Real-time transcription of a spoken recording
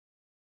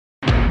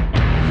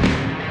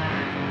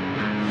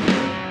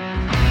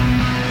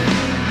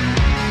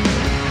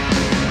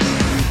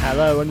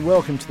Hello and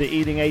welcome to the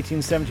Ealing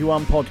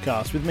 1871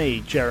 podcast with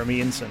me, Jeremy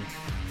Inson.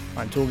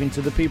 I'm talking to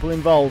the people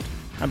involved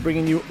and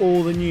bringing you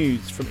all the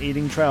news from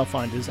Ealing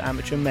Trailfinders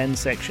Amateur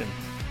Men's section.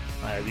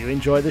 I hope you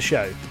enjoy the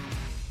show.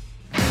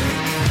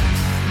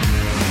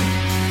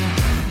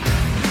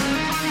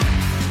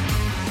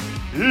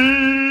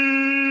 Ealing!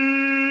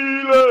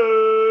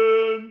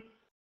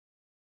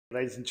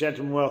 Ladies and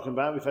gentlemen, welcome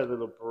back. We've had a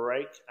little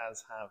break,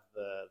 as have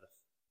the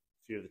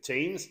few of the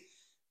teams.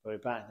 We're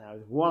back now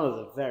with one of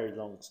the very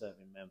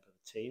long-serving members of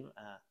the team,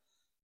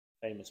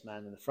 famous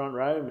man in the front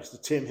row,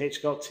 Mr. Tim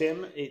Hitchcock.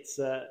 Tim, it's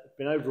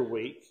been over a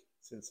week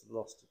since the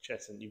loss to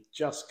Cheshunt. You've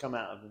just come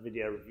out of a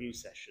video review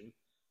session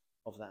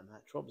of that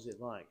match. What was it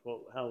like?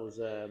 How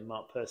was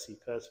Mark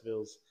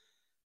Percival's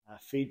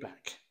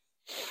feedback?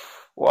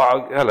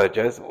 Well, hello,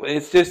 Jez.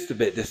 It's just a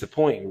bit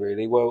disappointing,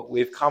 really. Well,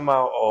 we've come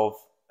out of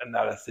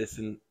analysis,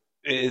 and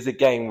it is a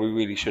game we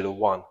really should have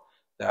won.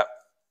 That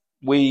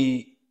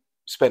we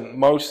spent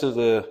most of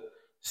the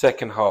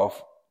second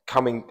half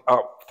coming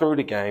up through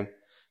the game,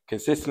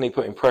 consistently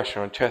putting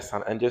pressure on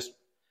Cheshunt, and just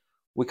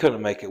we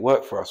couldn't make it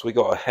work for us. We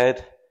got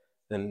ahead,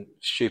 then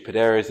stupid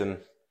errors, and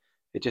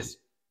it just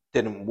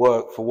didn't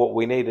work for what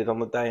we needed on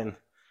the day. And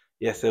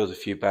yes, there was a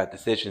few bad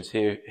decisions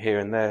here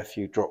and there, a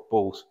few dropped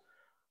balls,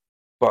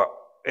 but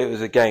it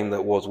was a game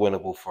that was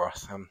winnable for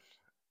us.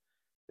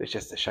 It's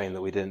just a shame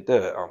that we didn't do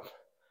it.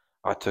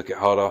 I took it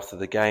hard after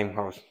the game.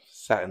 I was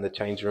sat in the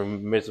change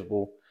room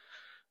miserable.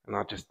 And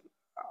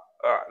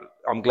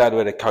I'm glad we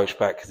had a coach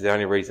back, because the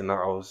only reason that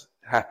I was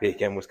happy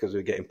again was because we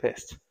were getting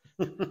pissed.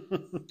 You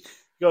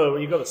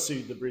got to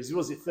soothe the bruises.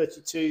 Was it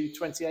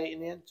 32-28 in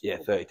the end? Yeah,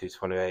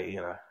 32-28,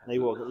 And they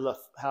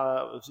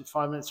how was it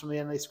 5 minutes from the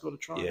end they scored a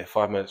try? Yeah,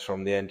 5 minutes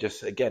from the end.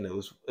 Just again, it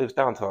was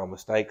down to our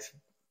mistakes,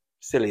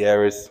 silly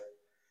errors,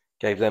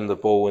 gave them the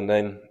ball, and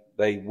then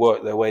they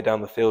worked their way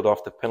down the field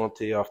after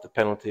penalty after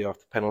penalty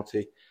after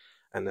penalty,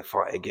 and the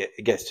fight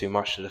it gets too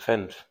much to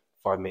defend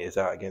 5 meters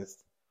out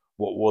against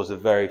what was a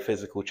very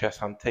physical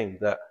Cheshunt team,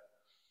 that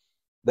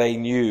they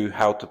knew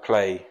how to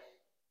play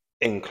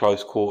in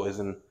close quarters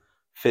and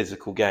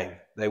physical game.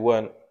 They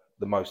weren't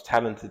the most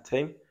talented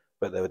team,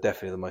 but they were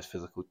definitely the most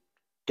physical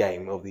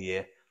game of the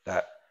year.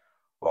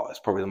 It's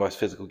probably the most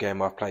physical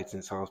game I've played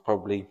since I was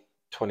probably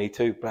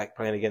 22, back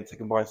playing against the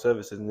combined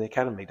services in the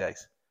academy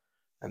days.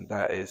 And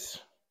that is,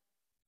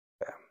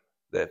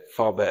 they're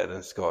far better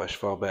than Scottish,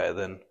 far better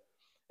than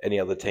any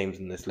other teams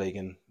in this league,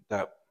 and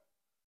that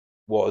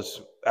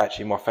was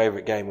actually my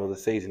favourite game of the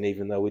season,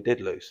 even though we did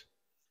lose.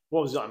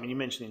 What was it? I mean, you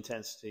mentioned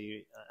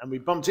intensity, and we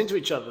bumped into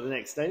each other the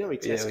next day, didn't we?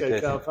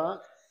 Tesco Car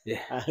Park,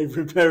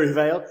 over in Perry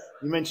Vale.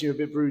 You mentioned you're a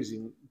bit bruised.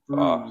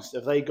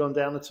 Have they gone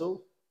down at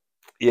all?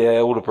 Yeah,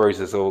 all the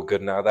bruises are all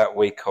good now. That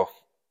week off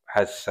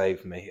has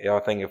saved me. I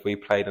think if we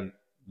played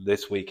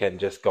this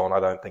weekend just gone, I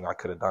don't think I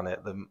could have done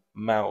it. The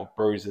amount of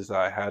bruises that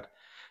I had,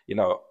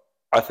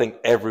 I think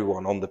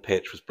everyone on the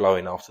pitch was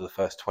blowing after the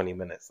first 20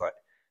 minutes. Like,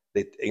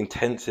 the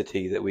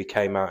intensity that we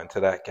came out into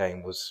that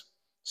game was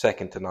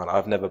second to none.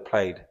 I've never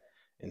played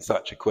in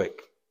such a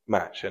quick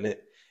match. And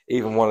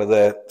even one of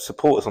the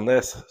supporters on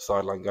their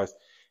sideline goes,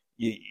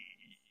 you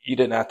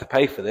didn't have to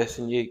pay for this,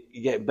 and you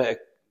get better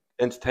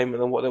entertainment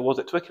than what there was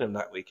at Twickenham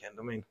that weekend.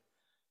 I mean,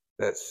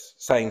 that's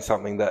saying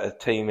something, that a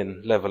team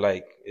in Level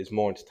 8 is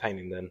more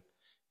entertaining than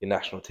your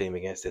national team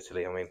against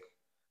Italy. I mean,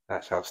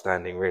 that's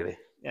outstanding, really.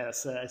 Yeah,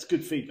 it's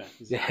good feedback.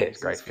 It's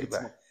great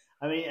feedback.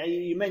 I mean,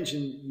 you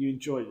mentioned you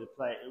enjoyed the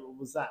play.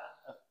 Was that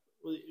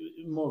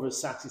more of a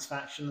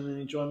satisfaction and an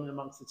enjoyment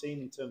amongst the team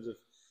in terms of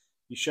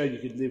you showed you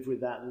could live with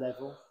that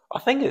level? I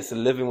think it's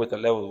living with the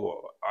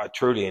level. I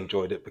truly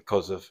enjoyed it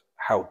because of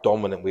how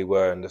dominant we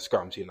were in the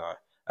scrums,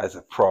 as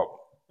a prop.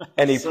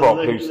 Any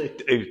prop who's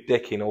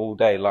dicking all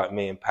day like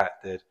me and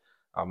Pat did.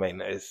 I mean,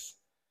 it's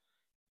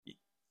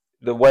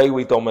the way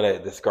we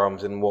dominated the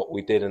scrums and what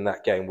we did in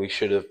that game. We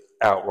should have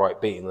outright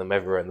beating them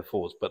everywhere in the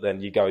forwards, but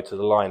then you go to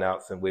the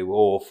lineouts and we were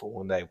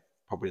awful, and they were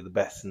probably the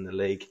best in the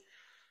league.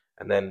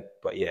 And then,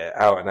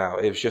 out and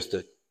out, it was just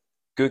a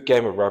good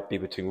game of rugby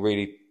between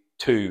really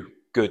two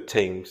good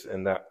teams,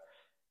 and that,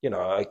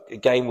 a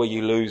game where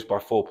you lose by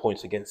 4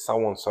 points against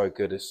someone so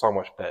good is so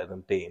much better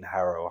than beating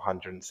Harrow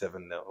 107-0.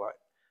 Like,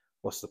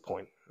 what's the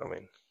point? I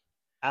mean,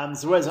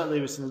 so where's that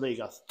leave us in the league?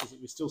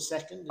 We're still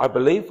second? I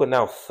believe we're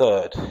now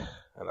third.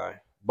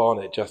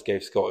 Barnet just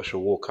gave Scottish a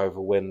walkover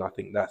win. I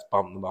think that's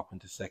bumped them up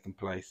into second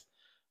place.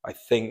 I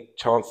think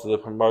chances of the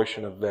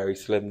promotion are very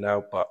slim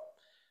now, but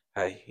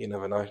hey, you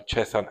never know.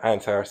 Cheshunt and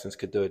Saracens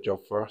could do a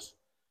job for us.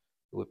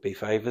 It would be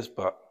favours,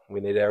 but we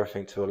need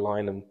everything to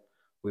align, and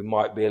we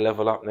might be a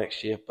level up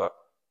next year, but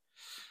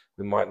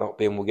we might not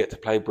be, and we'll get to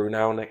play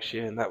Brunel next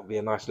year, and that would be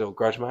a nice little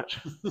grudge match.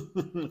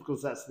 Of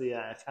course, that's the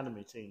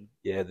academy team.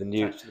 Yeah, the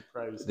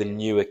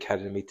new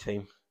academy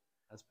team.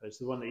 As opposed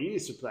to the one that you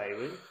used to play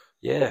with.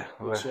 Yeah.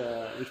 Which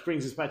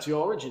brings us back to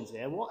your origins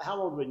here. How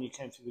old when you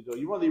came through the door?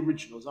 You're one of the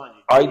originals, aren't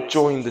you? I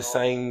joined the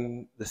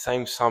same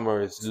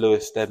summer as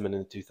Lewis Stedman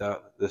in 2000,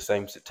 the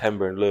same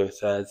September in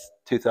Lewis as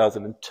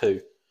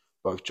 2002.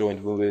 Both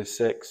joined when we were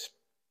 6.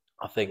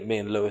 I think me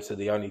and Lewis are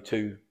the only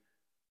two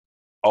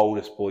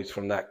oldest boys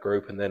from that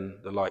group, and then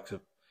the likes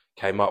of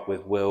came up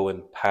with Will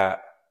and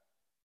Pat,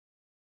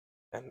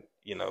 and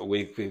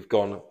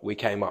we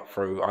came up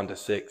through under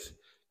 6,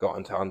 got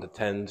into under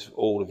 10s,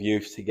 all of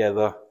youth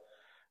together,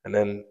 and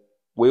then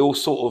we all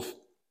sort of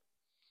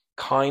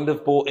kind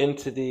of bought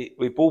into the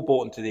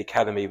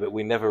academy, but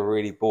we never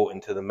really bought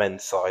into the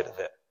men's side of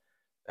it.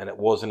 And it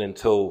wasn't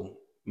until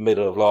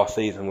middle of last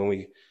season when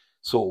we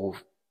all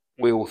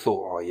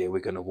thought, oh yeah, we're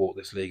going to walk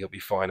this league, it'll be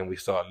fine. And we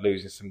started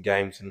losing some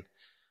games. And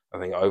I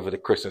think over the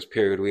Christmas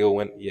period, we all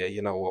went, yeah,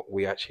 you know what,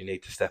 we actually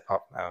need to step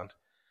up now. And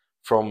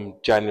from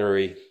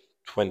January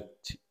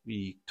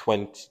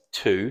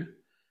 2022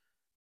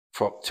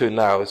 to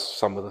now is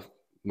some of the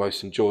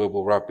most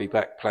enjoyable rugby,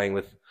 back playing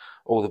with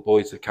all the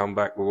boys that come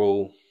back. We're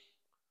all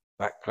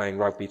back playing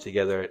rugby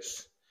together.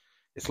 It's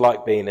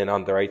like being in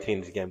under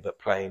 18s again, but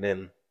playing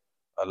in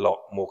a lot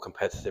more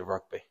competitive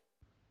rugby.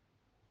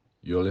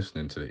 You're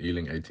listening to the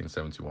Ealing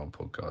 1871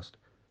 podcast.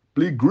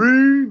 Bleed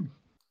green!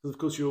 Of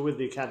course, you were with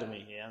the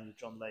academy here under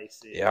John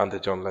Lacey. Yeah, under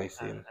John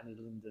Lacey. And Annie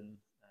Linden.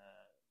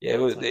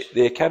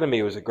 The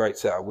academy was a great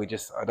setup.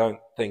 I don't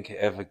think it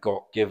ever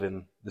got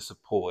given the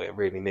support it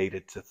really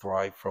needed to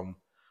thrive from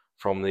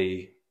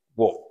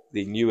what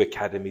the new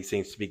academy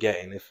seems to be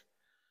getting. If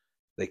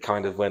they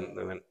kind of went,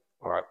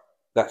 all right,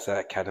 that's our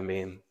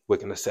academy, and we're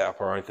going to set up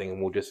our own thing,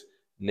 and we'll just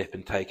nip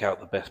and take out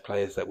the best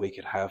players that we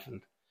could have.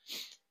 And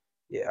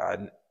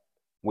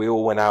we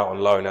all went out on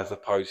loan as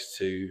opposed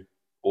to,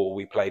 or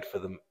we played for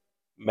the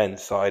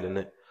men's side,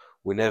 and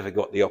we never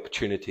got the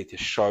opportunity to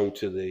show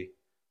to the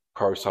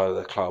pro side of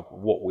the club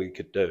what we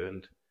could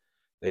do.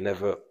 And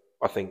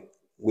I think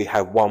we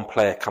had one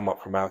player come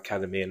up from our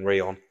academy in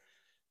Rion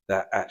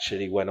that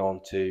actually went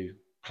on to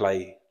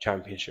play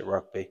championship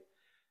rugby.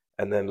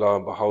 And then lo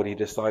and behold, he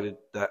decided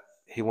that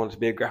he wanted to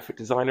be a graphic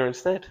designer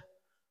instead,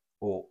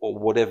 or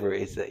whatever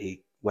it is that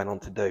he went on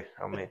to do.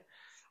 I mean,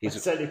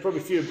 he's certainly probably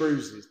fewer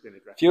bruises than a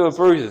graphic fewer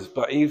designer. bruises,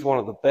 but he's one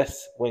of the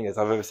best wingers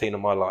I've ever seen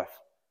in my life.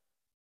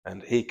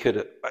 And he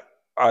could,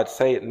 I'd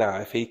say it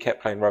now, if he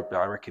kept playing rugby,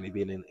 I reckon he'd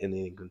be in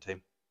the England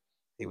team.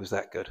 He was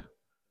that good.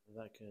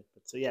 That good.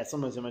 But so yeah,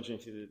 sometimes I imagine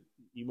if you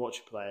watch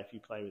a player, if you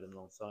play with them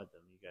alongside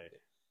them, you go,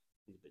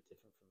 he's a bit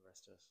different from the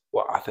rest of us.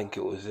 Well, I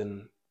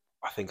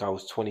think I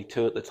was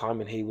 22 at the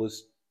time and he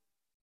was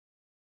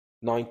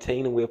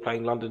 19, and we were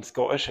playing London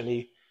Scottish, and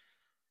he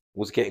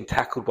was getting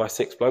tackled by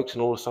 6 blokes,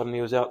 and all of a sudden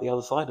he was out the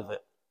other side of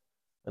it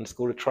and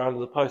scored a try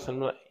under the post.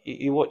 And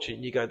you watch it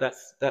and you go,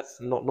 that's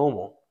not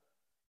normal.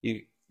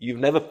 He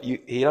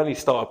only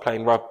started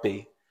playing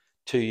rugby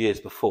 2 years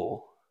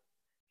before.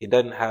 He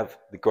didn't have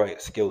the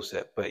greatest skill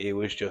set, but he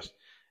was just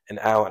an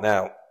out and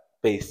out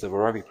beast of a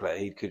rugby player.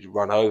 He could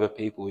run over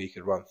people, he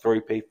could run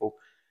through people,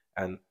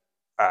 and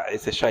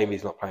it's a shame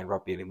he's not playing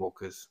rugby anymore,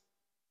 because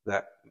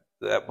that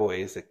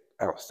boy is an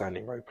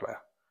outstanding rugby player.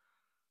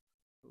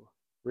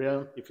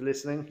 Rio, if you're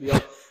listening,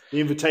 the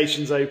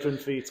invitation's open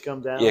for you to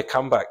come down. Yeah,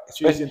 come back.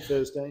 Tuesday and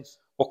Thursdays.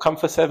 Or come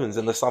for sevens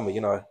in the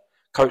summer.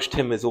 Coach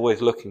Tim is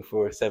always looking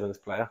for a sevens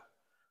player.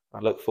 I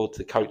look forward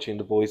to coaching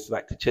the boys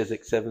back to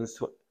Chiswick sevens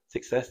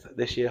success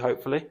this year,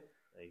 hopefully.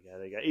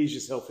 There you go. Ease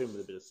yourself in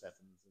with a bit of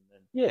sevens, and then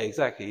yeah,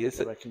 exactly.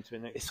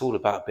 It's all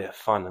about a bit of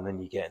fun, and then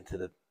you get into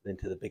the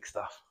big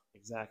stuff.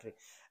 Exactly.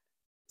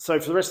 So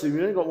for the rest of the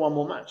we've only got one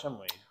more match, haven't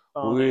we?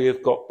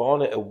 We've got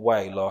Barnet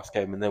away last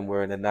game, and then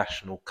we're in a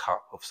national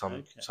cup of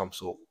some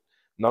sort.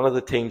 None of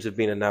the teams have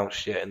been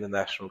announced yet in the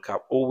national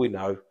cup. All we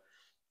know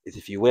is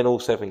if you win all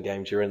 7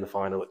 games, you're in the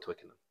final at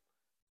Twickenham.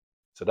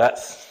 So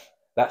that's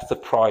the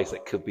prize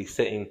that could be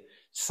sitting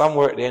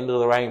somewhere at the end of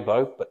the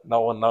rainbow, but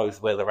no one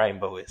knows where the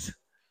rainbow is.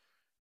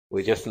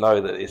 We just know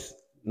that it's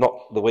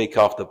not the week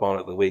after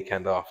Barnet, the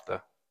weekend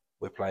after.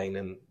 We're playing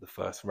in the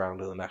first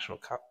round of the National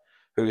Cup.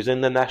 Who's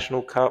in the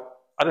National Cup?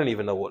 I don't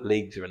even know what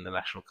leagues are in the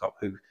National Cup.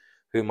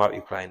 Who might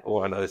be playing?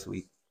 All I know is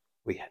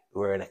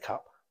we're in a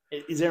cup.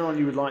 Is there anyone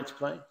you would like to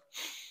play?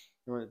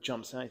 Anyone that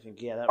jumps out? You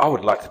think, yeah, I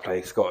would like to play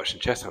Scottish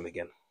and Cheshunt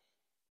again,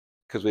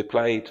 because we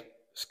played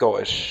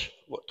Scottish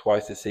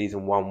twice this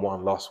season, won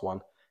one, lost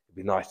one. It'd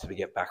be nice to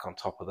get back on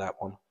top of that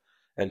one.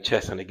 And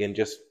Cheshunt again,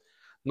 just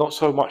not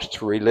so much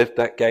to relive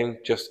that game,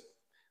 just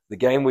the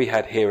game we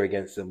had here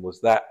against them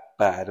was that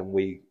bad, and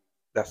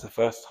that's the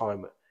first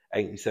time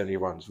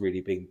 1871's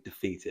really been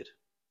defeated.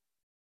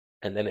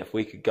 And then if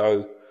we could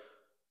go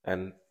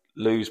and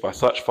lose by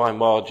such fine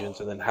margins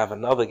and then have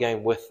another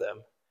game with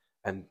them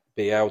and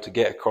be able to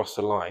get across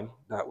the line,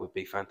 that would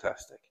be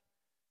fantastic.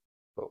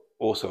 But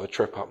also a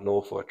trip up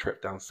north or a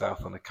trip down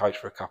south on a coach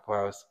for a couple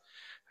of hours,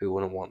 who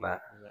wouldn't want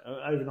that?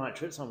 Overnight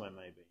trip somewhere,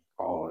 maybe.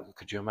 Oh,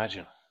 could you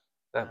imagine?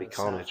 That'd be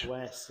carnage.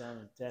 Southwest, down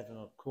in Devon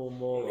or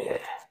Cornwall, or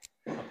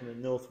up in the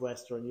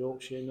northwest or in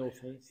Yorkshire,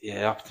 northeast.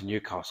 Yeah, up to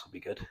Newcastle would be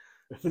good.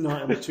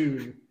 Overnight on the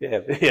tune. yeah.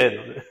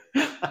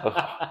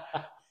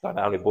 I don't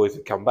know how many boys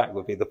would come back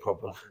would be the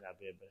problem. I think that'd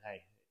be it, but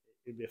hey,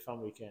 it'd be a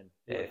fun weekend.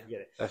 Yeah,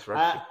 forget it. That's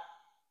right.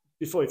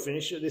 Before we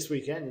finish, this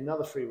weekend,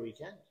 another free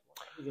weekend.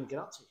 What are you going to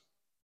get up to?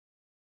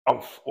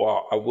 I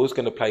was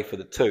going to play for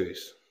the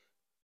twos,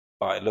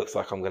 but it looks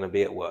like I'm going to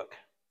be at work.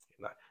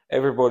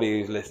 Everybody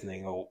who's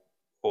listening, or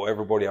or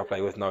everybody I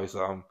play with knows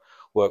that I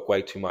work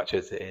way too much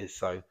as it is.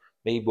 So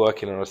me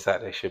working on a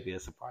Saturday should be a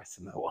surprise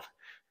to no one.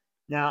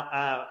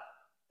 Now,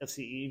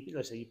 obviously,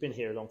 let's say you've been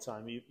here a long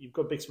time. You've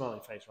got a big smile on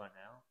your face right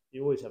now.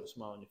 You always have a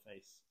smile on your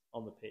face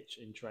on the pitch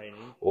in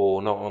training.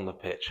 Or not on the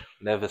pitch.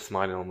 Never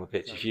smiling on the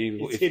pitch.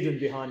 No, it's hidden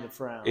behind the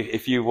frown.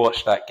 If you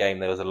watched that game,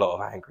 there was a lot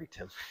of angry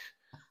Tim.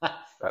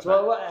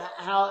 So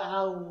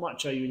how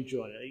much are you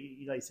enjoying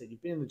it? Like you said,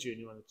 you've been in the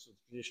junior, one of the sort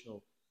of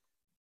traditional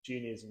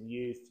juniors and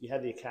youth. You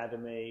had the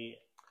academy.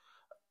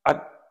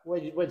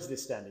 Where does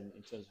this stand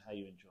in terms of how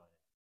you enjoy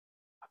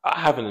it? I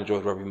haven't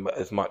enjoyed rugby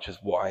as much as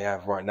what I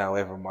have right now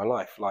ever in my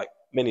life. Like,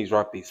 minis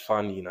rugby's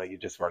fun, you're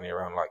just running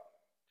around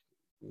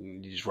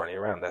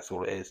that's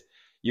all it is.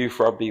 Youth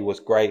rugby was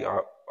great.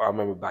 I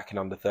remember back in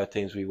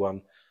under-13s we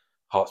won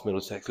Hearts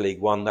Middlesex League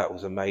 1. That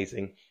was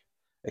amazing.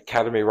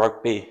 Academy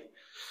rugby,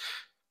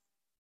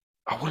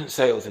 I wouldn't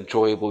say it was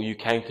enjoyable. You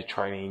came to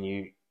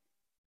training,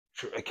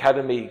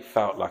 academy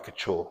felt like a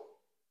chore.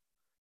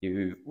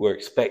 You were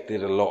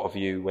expected a lot of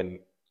you when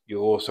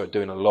you're also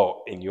doing a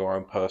lot in your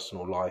own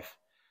personal life.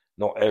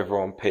 Not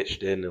everyone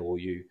pitched in,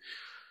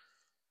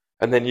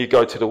 and then you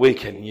go to the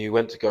weekend and you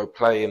went to go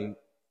play and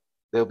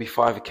there'll be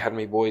 5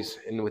 academy boys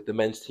in with the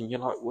men's team. You're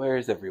like, where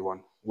is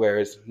everyone?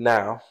 Whereas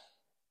now,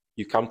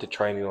 you come to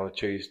training on a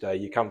Tuesday,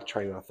 you come to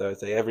training on a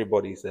Thursday,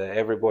 everybody's there,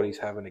 everybody's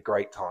having a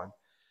great time.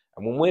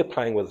 And when we're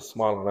playing with a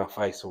smile on our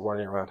face or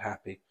running around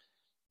happy,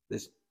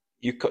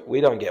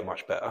 we don't get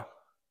much better.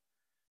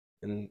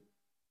 And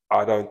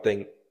I don't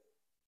think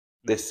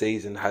this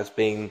season has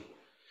been,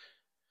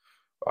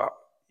 I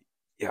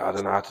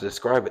don't know how to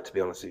describe it, to be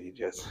honest with you,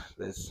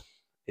 Jez.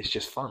 It's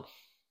just fun.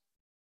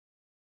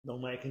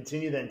 Long may it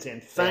continue then,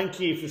 Tim. Thank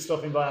you for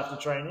stopping by after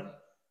training.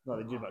 Not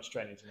that you do much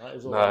training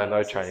tonight.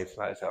 No training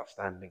tonight. It's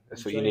outstanding.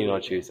 That's what you need on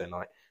a Tuesday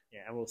night.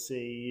 Yeah, and we'll see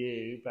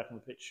you back on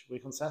the pitch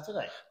week on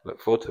Saturday.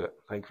 Look forward to it.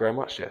 Thank you very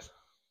much, Jez.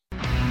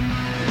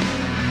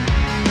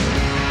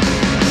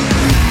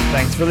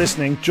 Thanks for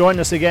listening. Join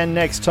us again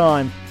next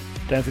time.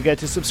 Don't forget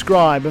to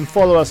subscribe and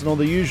follow us on all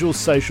the usual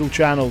social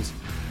channels.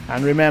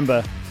 And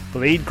remember,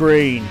 bleed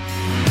green.